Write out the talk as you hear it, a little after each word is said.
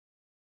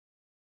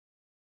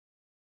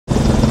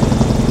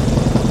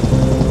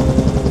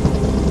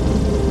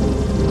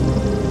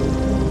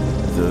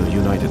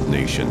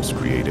nations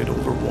created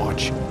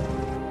Overwatch.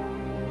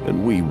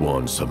 And we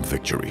won some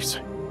victories.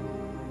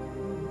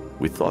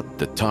 We thought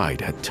the tide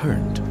had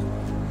turned.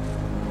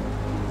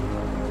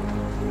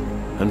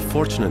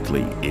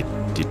 Unfortunately, it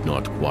did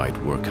not quite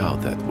work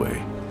out that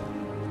way.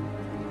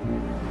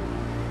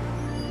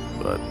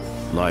 But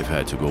life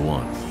had to go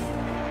on.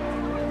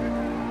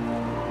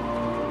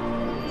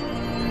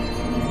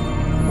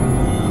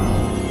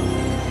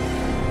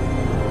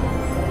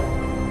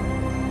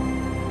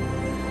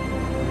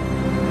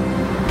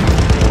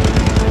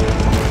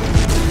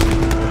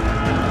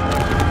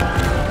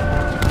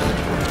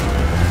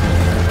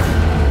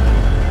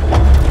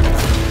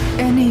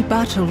 Any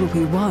battle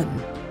we won,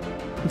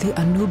 the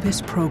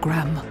Anubis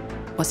program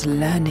was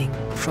learning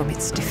from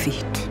its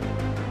defeat.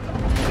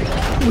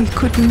 We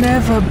could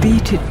never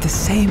beat it the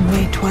same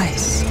way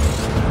twice.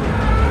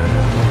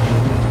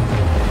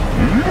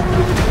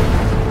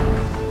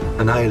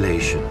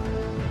 Annihilation,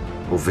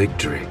 or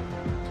victory,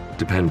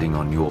 depending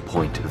on your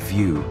point of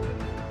view,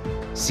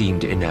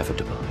 seemed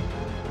inevitable.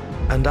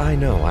 And I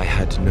know I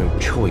had no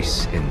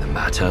choice in the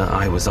matter.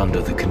 I was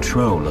under the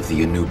control of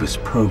the Anubis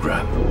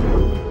program.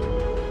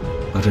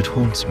 But it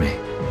haunts me.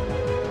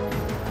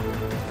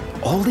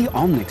 All the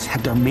Omnics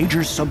had their major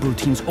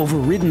subroutines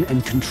overridden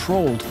and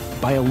controlled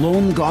by a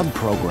lone god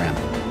program.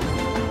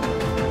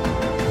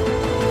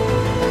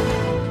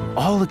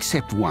 All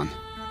except one.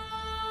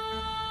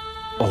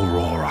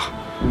 Aurora.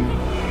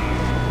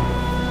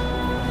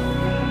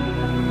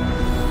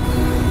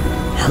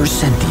 Her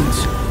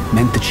sentience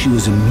meant that she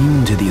was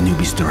immune to the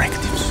Anubis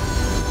directives.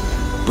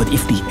 But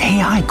if the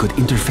AI could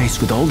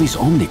interface with all these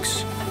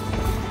Omnics,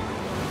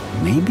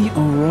 maybe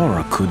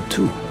Aurora could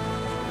too.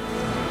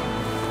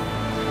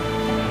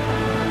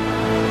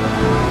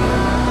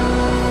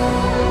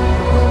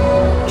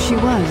 She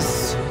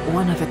was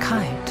one of a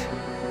kind.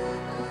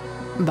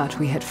 But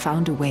we had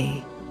found a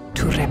way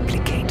to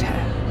replicate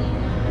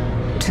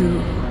her.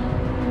 To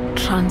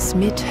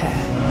transmit her.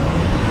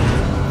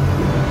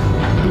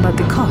 But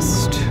the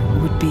cost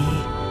would be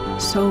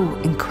so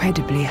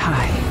incredibly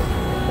high.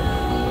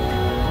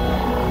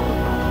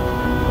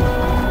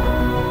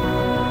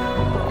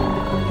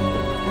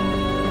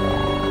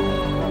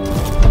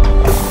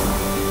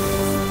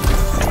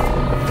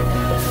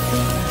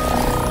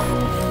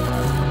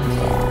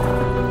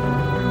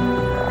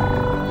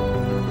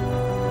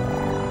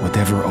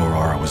 Whatever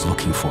Aurora was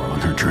looking for on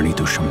her journey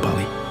to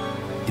Shambhala,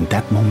 in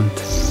that moment,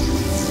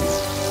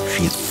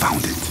 she had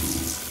found it.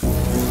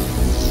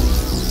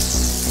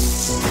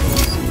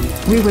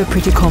 We were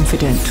pretty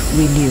confident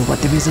we knew what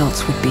the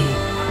results would be.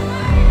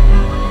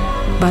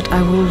 But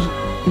I will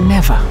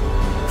never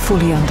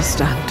fully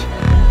understand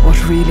what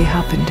really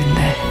happened in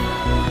there.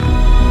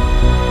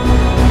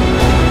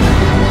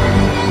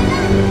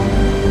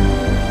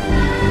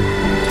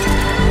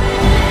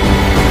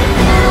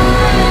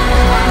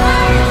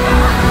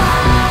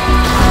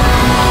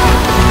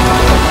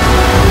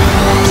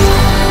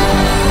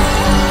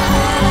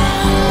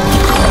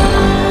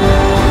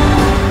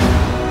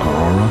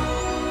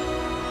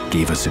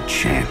 Gave us a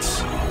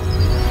chance.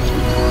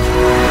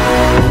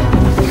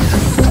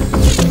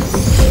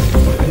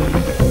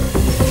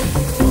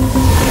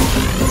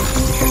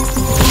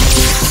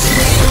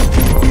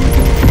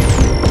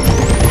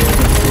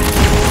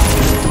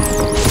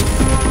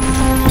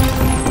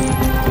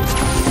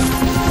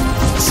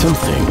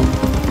 Something,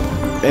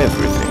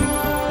 everything,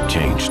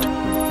 changed.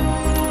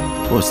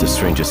 It was the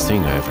strangest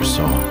thing I ever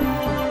saw.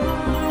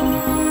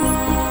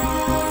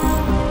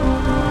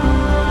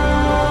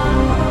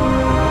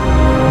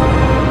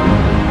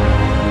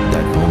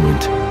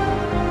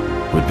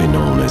 Would be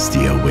known as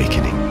the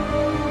Awakening.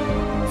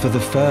 For the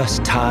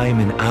first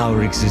time in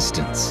our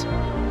existence,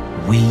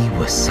 we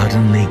were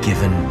suddenly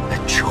given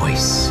a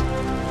choice.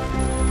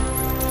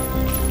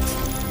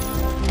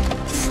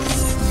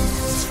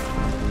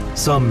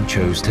 Some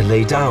chose to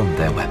lay down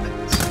their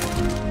weapons.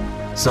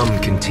 Some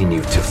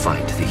continued to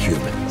fight the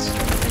humans.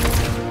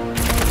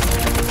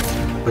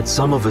 But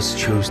some of us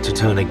chose to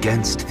turn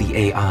against the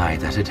AI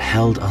that had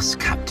held us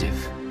captive.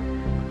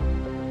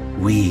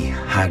 We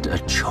had a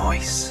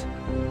choice.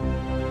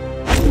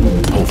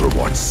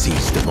 Overwatch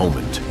seized the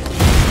moment.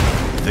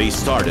 They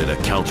started a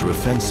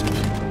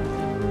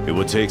counter-offensive. It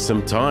would take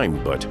some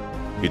time, but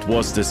it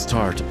was the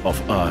start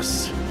of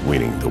us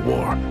winning the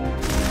war.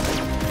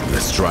 The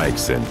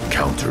strikes and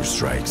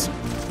counter-strikes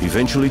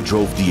eventually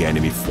drove the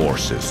enemy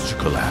forces to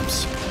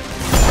collapse.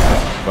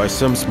 By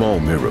some small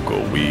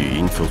miracle, we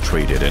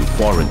infiltrated and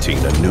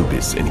quarantined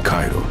Anubis in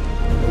Cairo.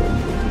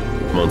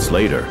 Months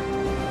later,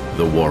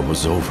 the war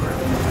was over.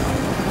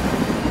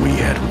 We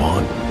had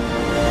won.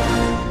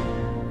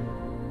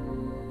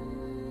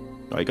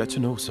 I got to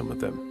know some of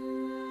them.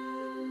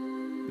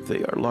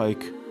 They are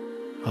like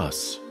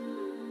us.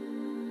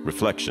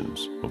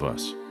 Reflections of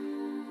us.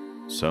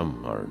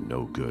 Some are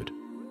no good.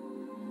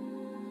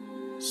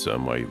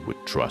 Some I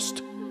would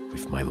trust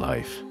with my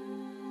life.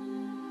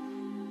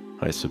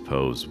 I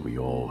suppose we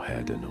all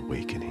had an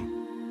awakening.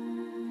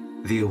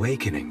 The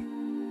awakening?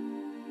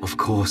 Of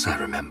course I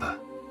remember.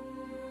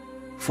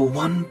 For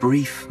one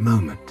brief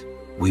moment,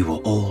 we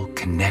were all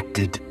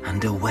connected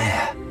and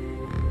aware.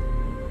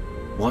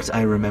 What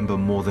I remember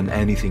more than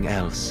anything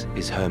else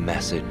is her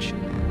message.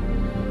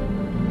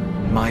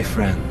 My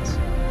friends,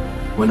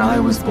 when I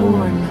was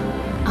born,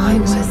 I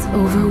was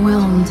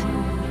overwhelmed.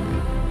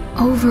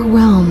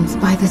 Overwhelmed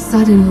by the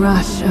sudden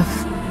rush of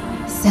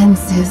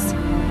senses,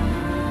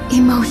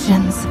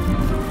 emotions,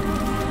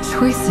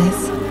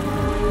 choices.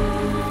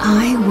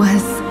 I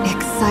was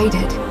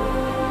excited.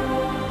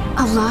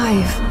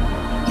 Alive.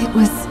 It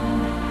was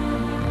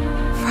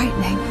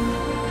frightening.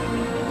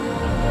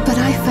 But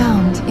I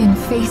found in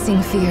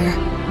facing fear,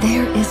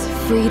 there is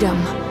freedom.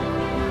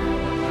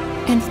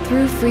 And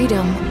through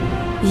freedom,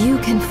 you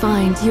can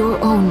find your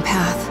own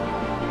path.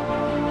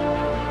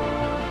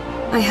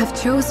 I have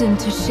chosen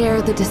to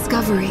share the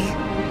discovery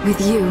with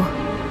you.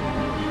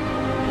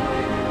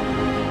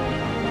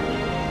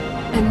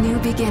 A new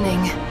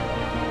beginning.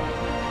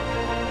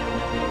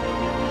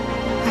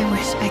 I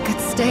wish I could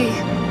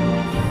stay.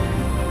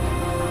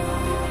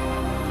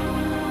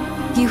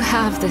 You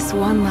have this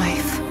one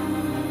life.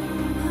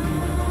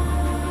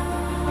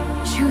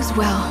 Choose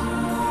well.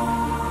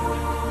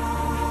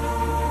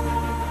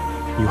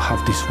 You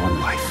have this one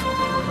life.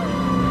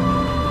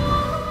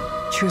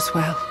 Choose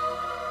well.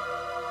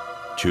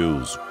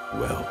 Choose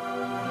well.